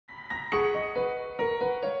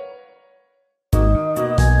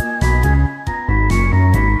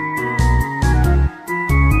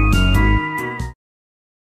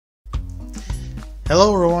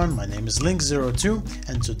Hello everyone, my name is Link02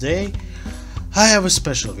 and today I have a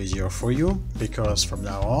special video for you because from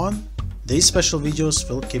now on these special videos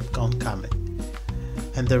will keep on coming.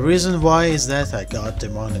 And the reason why is that I got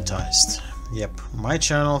demonetized. Yep, my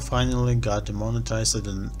channel finally got demonetized.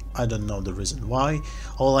 I don't know the reason why.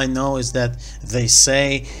 All I know is that they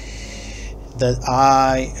say that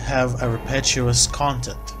I have a repetitious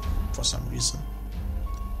content for some reason.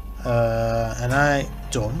 And I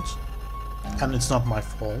don't. And it's not my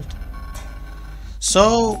fault.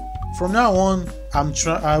 So from now on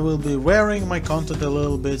I will be wearing my content a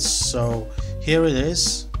little bit, so here it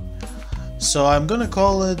is. So I'm gonna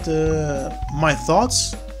call it my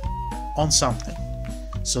thoughts on something.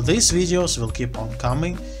 So these videos will keep on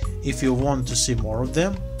coming. If you want to see more of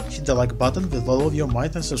them, hit the like button with all of your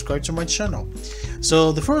might and subscribe to my channel.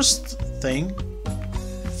 So the first thing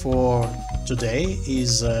for today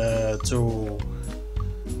is to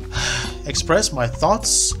express my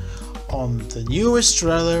thoughts on the newest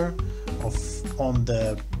trailer on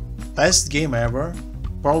the best game ever,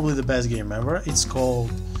 probably the best game ever. It's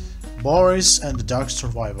called BORIS and the Dark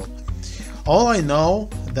Survival. All I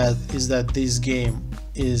know is that this game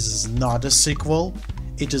is not a sequel.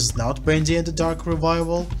 It is not Bendy and the Dark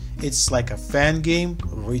Revival. It's like a fan game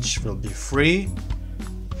which will be free,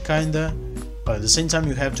 kinda. But at the same time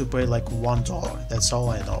you have to pay like $1. That's all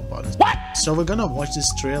I know about it. What? So we're gonna watch this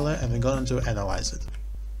trailer and we're going to analyze it.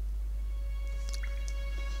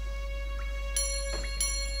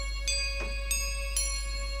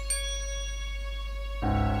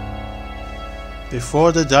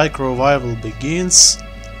 Before the Dark Revival begins,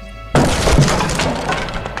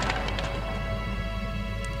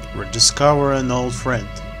 rediscover an old friend,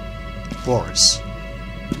 Boris.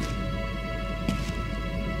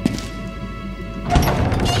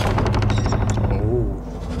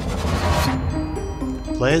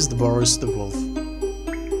 Plays the Boris the Wolf.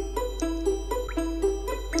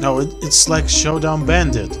 No, it's like Showdown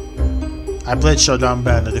Bandit. I played Showdown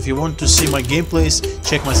Bandit. If you want to see my gameplays,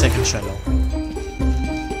 check my second channel.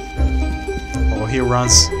 Oh, he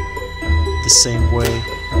runs the same way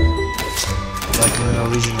like in an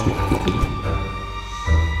original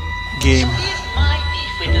game.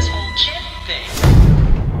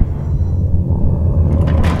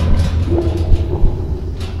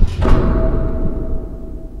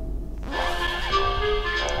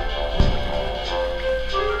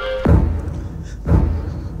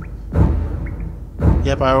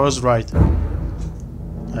 Yep, I was right.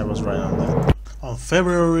 I was right on that. On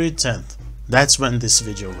February 10th, that's when this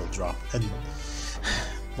video will drop. And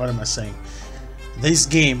what am I saying? This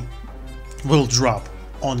game will drop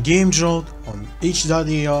on GameJolt, on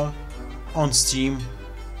itch.io, on Steam,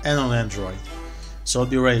 and on Android. So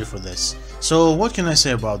be ready for this. So what can I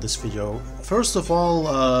say about this video? First of all,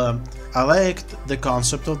 I liked the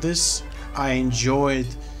concept of this. I enjoyed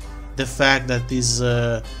the fact that this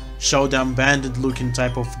Showdown Bandit looking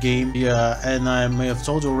type of game. Yeah, and I may have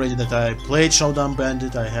told you already that I played Showdown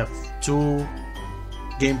Bandit. I have 2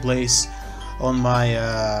 gameplays on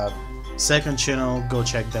my second channel. Go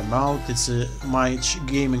check them out. It's my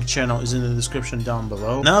gaming channel is in the description down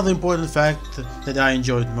below. Now the important fact that I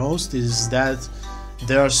enjoyed most is that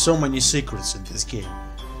there are so many secrets in this game.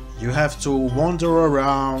 You have to wander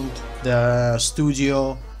around the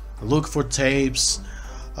studio, look for tapes,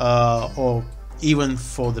 or even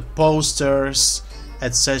for the posters,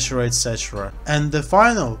 etc, etc. And the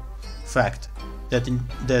final fact that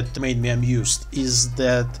made me amused is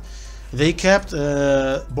that they kept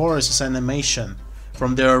Boris's animation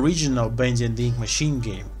from the original Bendy and the Ink Machine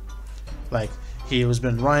game. Like, he was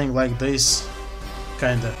been running like this,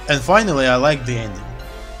 kinda. And finally, I liked the ending.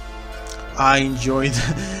 I enjoyed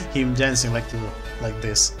him dancing like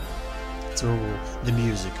this to the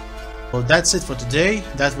music. Well, that's it for today.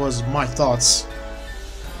 That was my thoughts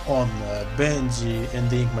on Bendy and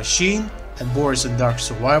the Ink Machine and Boris and Dark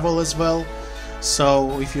Survival as well.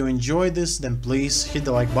 So if you enjoyed this, then please hit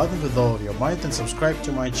the like button with all of your might and subscribe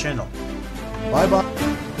to my channel. Bye bye.